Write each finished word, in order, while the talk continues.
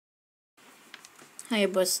Hi,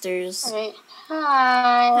 Busters. Alright.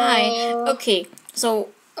 Hi. Hi. Okay, so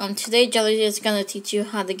today Jelly is gonna teach you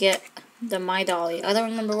how to get the My Dolly. I don't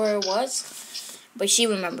remember where it was, but she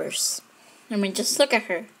remembers. I mean, just look at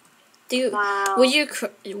her. Wow. Would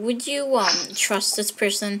you trust this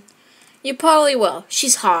person? You probably will.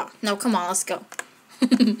 She's hot. Now come on, let's go.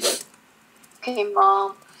 Okay,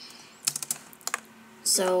 Mom.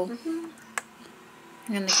 So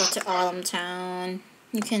I'm gonna go to Autumn Town.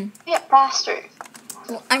 You can. Get faster.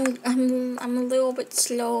 Well, I'm a little bit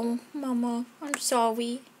slow, Mama. I'm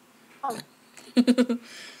sorry. Oh.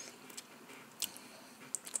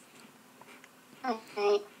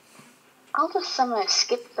 Alright. I'll just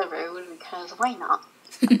skip the road because why not?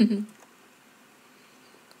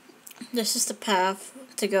 This is the path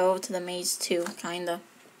to go to the maze too, kinda.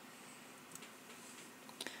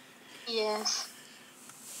 Yes.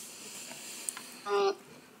 Alright.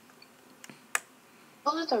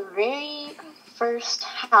 Go to the very first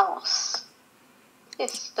house.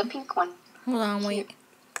 It's the pink one. Hold on, wait.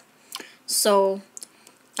 So,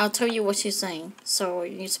 I'll tell you what she's saying. So,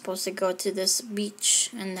 you're supposed to go to this beach,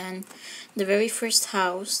 and then the very first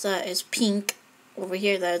house that is pink over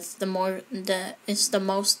here. That's the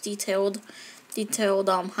most detailed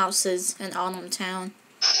houses in Autumn Town.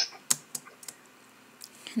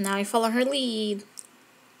 Now I follow her lead.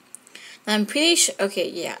 I'm pretty sure. Okay,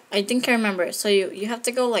 yeah, I think I remember. So you have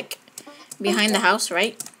to go like behind the house,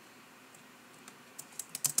 right?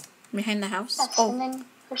 Behind the house. Yes, Oh, and then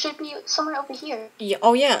there should be somewhere over here. yeah.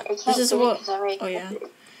 Oh yeah. I can't This is what. oh Yeah.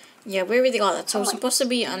 Yeah, we already got that. So it's supposed to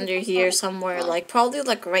be under here somewhere, like probably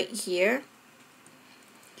like right here.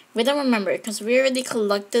 We don't remember because we already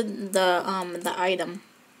collected the item.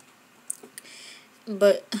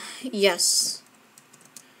 But yes.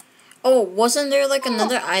 Oh, wasn't there like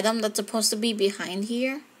another item that's supposed to be behind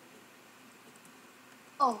here?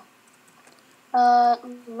 Oh.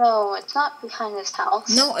 No, it's not behind this house.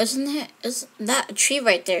 No, isn't it? Is that a tree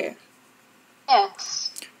right there? Yes.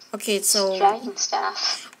 Okay, so. Dragon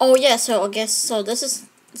staff. Oh yeah, so I guess this is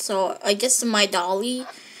I guess my dolly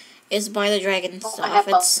is by the dragon staff.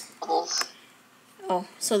 It's bubbles. oh,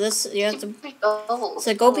 so this you have to Bubbles.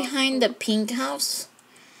 so go behind the pink house,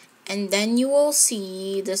 and then you will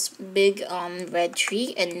see this big red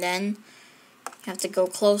tree, and then you have to go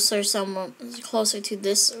closer to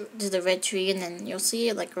the red tree, and then you'll see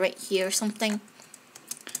it like right here or something.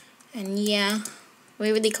 And yeah, we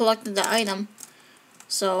already collected the item,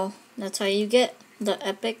 so that's how you get the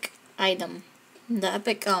epic item. The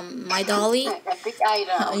epic my dolly. Epic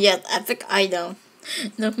item. Yeah, epic item.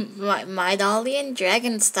 My dolly and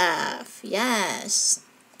dragon staff. Yes.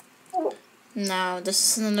 Oh. Now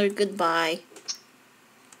this is another goodbye.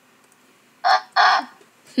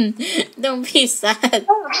 Don't be sad.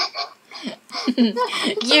 you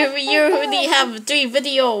already have 3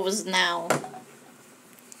 videos now.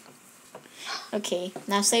 Okay,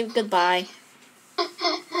 now say goodbye.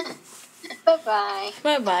 Bye-bye.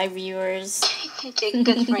 Bye-bye, viewers.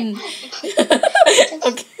 Good friend.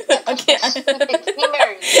 Okay. Okay. Okay. Okay.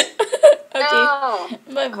 No.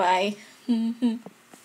 Bye-bye.